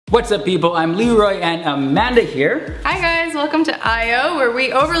What's up, people? I'm Leroy and Amanda here. Hi guys, welcome to I.O. where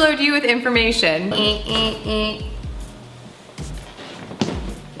we overload you with information.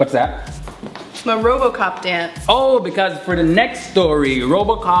 What's that? My Robocop dance. Oh, because for the next story,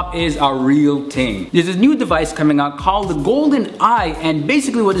 Robocop is a real thing. There's this new device coming out called the Golden Eye, and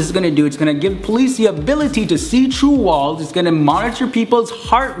basically what this is gonna do, it's gonna give police the ability to see through walls. It's gonna monitor people's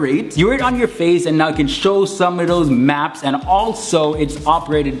heart rates. You wear it on your face and now it can show some of those maps, and also it's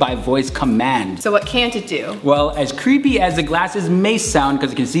operated by voice command. So what can't it do? Well, as creepy as the glasses may sound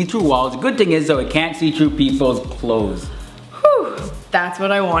because it can see through walls, the good thing is though it can't see through people's clothes. Whew, that's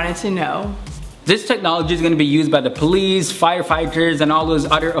what I wanted to know. This technology is going to be used by the police, firefighters, and all those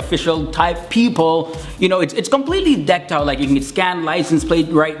other official type people. You know, it's completely decked out. Like, you can scan license plate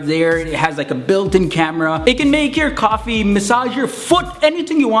right there. It has like a built-in camera. It can make your coffee, massage your foot,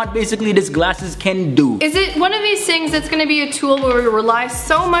 anything you want basically this glasses can do. Is it one of these things that's going to be a tool where we rely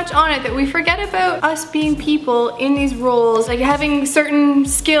so much on it that we forget about us being people in these roles, like having certain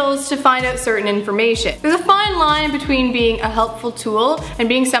skills to find out certain information? There's a fine line between being a helpful tool and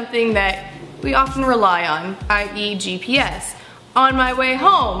being something that we often rely on, i.e. GPS. On my way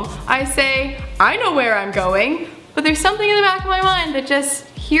home, I say, I know where I'm going, but there's something in the back of my mind that just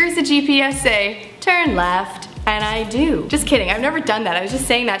hears the GPS say, turn left, and I do. Just kidding, I've never done that. I was just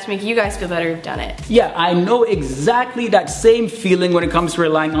saying that to make you guys feel better who've done it. Yeah, I know exactly that same feeling when it comes to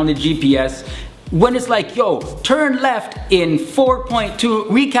relying on the GPS. When it's like, yo, turn left in 4.2,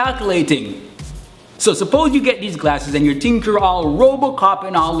 recalculating. So suppose you get these glasses and you're thinking all Robocop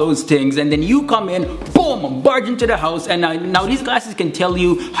and all those things, and then you come in, boom, barge into the house, and now these glasses can tell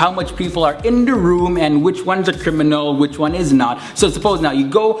you how much people are in the room and which one's a criminal, which one is not. So suppose now you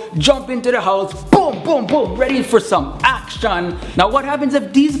go, jump into the house, boom, boom, boom, ready for some action. Now what happens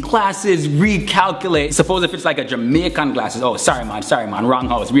if these glasses recalculate? Suppose if it's like a Jamaican glasses. Oh, sorry man, wrong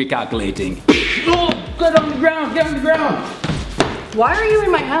house, recalculating. Oh, get on the ground. Why are you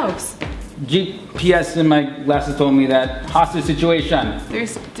in my house? GPS in my glasses told me that hostage situation.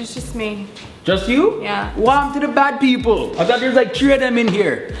 There's just me. Just you? Yeah. Well, I'm to the bad people. I thought there's like 3 of them in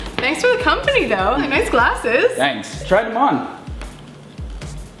here. Thanks for the company though. Nice glasses. Thanks. Try them on.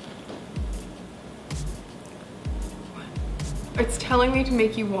 It's telling me to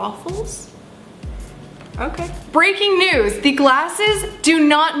make you waffles? Okay. Breaking news, the glasses do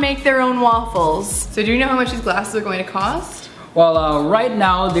not make their own waffles. So do you know how much these glasses are going to cost? Well, right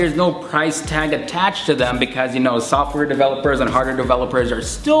now there's no price tag attached to them because, you know, software developers and hardware developers are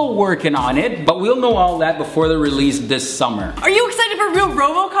still working on it, but we'll know all that before the release this summer. Are you excited for real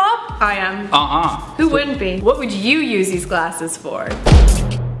Robocop? I am. Uh-huh. Who wouldn't be? What would you use these glasses for?